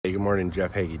morning,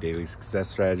 Jeff Hagee, Daily Success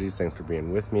Strategies. Thanks for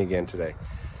being with me again today.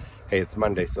 Hey, it's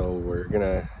Monday, so we're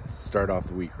gonna start off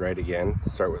the week right again.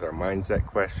 Start with our mindset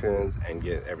questions and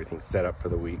get everything set up for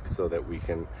the week so that we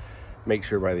can make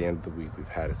sure by the end of the week we've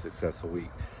had a successful week.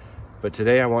 But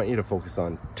today I want you to focus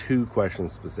on two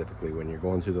questions specifically when you're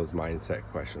going through those mindset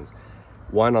questions.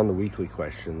 One on the weekly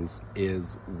questions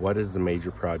is, what is the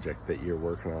major project that you're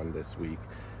working on this week?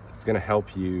 It's going to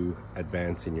help you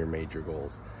advance in your major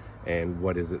goals. And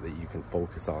what is it that you can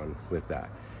focus on with that?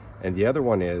 And the other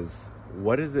one is,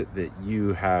 what is it that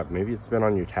you have, maybe it's been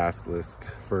on your task list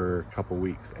for a couple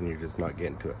weeks and you're just not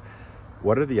getting to it.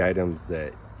 What are the items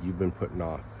that you've been putting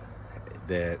off,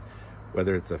 that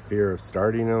whether it's a fear of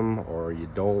starting them or you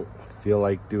don't feel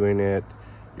like doing it,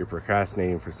 you're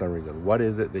procrastinating for some reason? What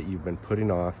is it that you've been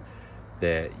putting off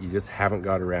that you just haven't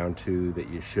got around to, that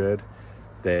you should,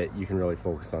 that you can really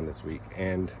focus on this week?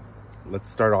 And let's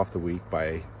start off the week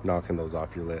by knocking those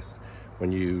off your list.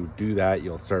 When you do that,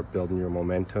 you'll start building your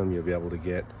momentum. You'll be able to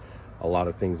get a lot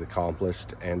of things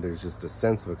accomplished, and there's just a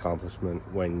sense of accomplishment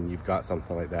when you've got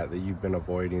something like that you've been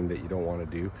avoiding, that you don't want to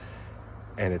do.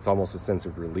 And it's almost a sense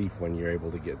of relief when you're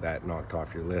able to get that knocked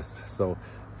off your list. So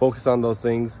focus on those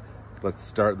things. Let's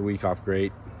start the week off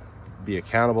great. Be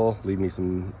accountable. Leave me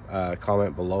some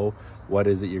comment below. What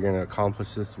is it you're going to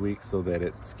accomplish this week so that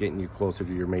it's getting you closer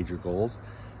to your major goals?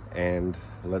 And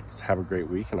let's have a great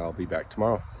week, and I'll be back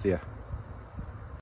tomorrow. See ya.